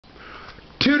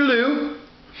Toodaloo!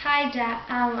 Hi,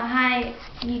 hi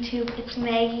YouTube. It's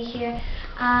Maggie here.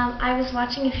 I was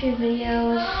watching a few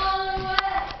videos,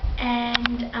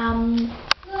 and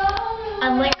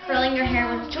unlike curling your hair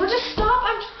with Georgia, stop!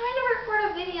 I'm trying to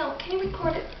record a video. Can you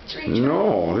record it?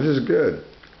 No, this is good.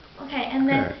 Okay, and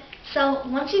then so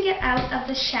once you get out of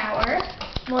the shower,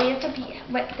 well, you have to be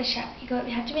the shower.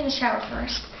 You have to be in the shower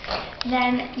first.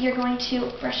 Then you're going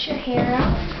to brush your hair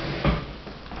out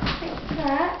like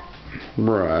that.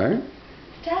 Right.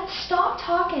 Dad, stop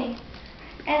talking.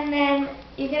 And then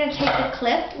you're going to take the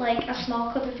clip, like a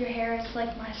small clip if your hair is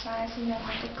like my size, and then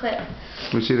like a clip.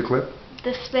 Let me see the clip.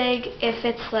 This big if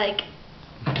it's like,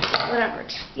 whatever,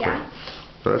 yeah.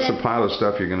 So that's the pile of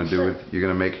stuff you're going to do with, you're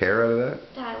going to make hair out of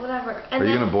that? Dad, whatever. And are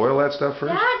you going to boil that stuff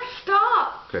first? Dad,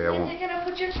 stop! Okay, I won't. And you're going to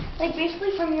put your, like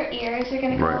basically from your ears, you're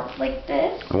going to go like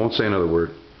this. I won't say another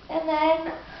word. And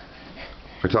then.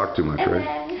 I talk too much, and right?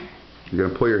 Then, you're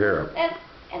going to pull your hair up.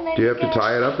 And then do you have to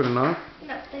tie it up in a knot?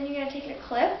 No, then you're going to take a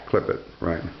clip. Clip it,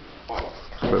 right.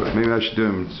 Clip it. Maybe I should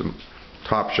do some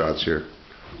top shots here.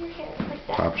 Your hair like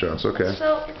that. Top shots, okay.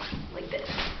 So it's like this.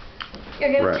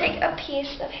 You're going to take a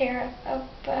piece of hair about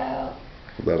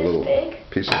that this little big.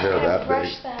 Piece of hair that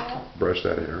brush big. That up. Brush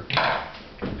that hair.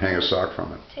 Hang a sock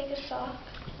from it. Take a sock.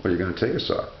 Well, you're going to take a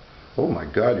sock. Oh my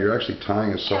God, you're actually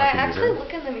tying a sock Can I in your actually hair?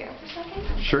 look in the mirror for a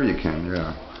second? Sure you can,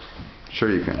 yeah. Sure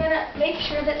you can. You're going to make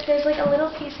sure that there's like a little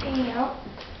piece hanging out.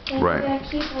 And right. You're going to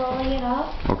keep rolling it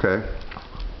up. Okay.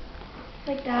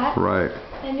 Like that. Right.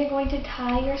 Then you're going to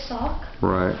tie your sock.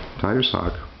 Right. Tie your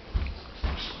sock.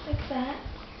 Like that.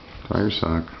 Tie your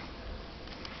sock.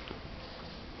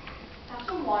 Have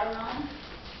some water on.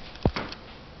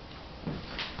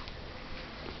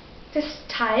 Just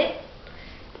tie it.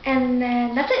 And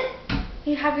then that's it.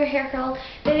 You have your hair curled.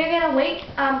 Then you're going to wait,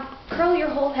 curl your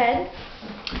whole head.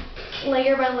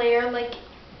 Layer by layer, like,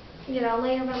 you know,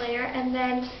 layer by layer. And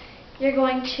then you're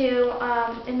going to,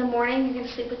 in the morning, you're going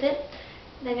to sleep with it.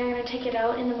 Then you're going to take it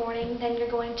out in the morning. Then you're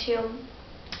going to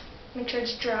make sure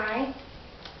it's dry.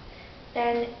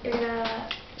 Then you're going to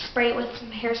spray it with some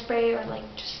hairspray or like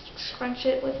just scrunch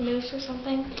it with mousse or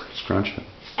something. Scrunch it.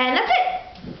 And that's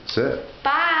it. That's it.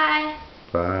 Bye.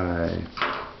 Bye.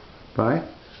 Bye?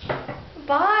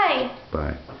 Bye.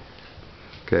 Bye.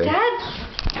 Okay. Dad,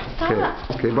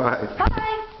 stop. Okay, bye.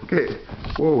 Bye. Okay.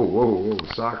 Whoa, whoa, whoa.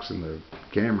 Socks in the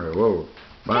camera. Whoa.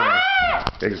 Bye.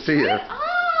 Dad! Okay, see ya.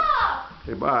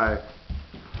 Okay, bye.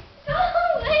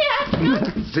 Oh,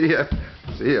 man. See ya.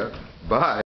 See ya. Bye.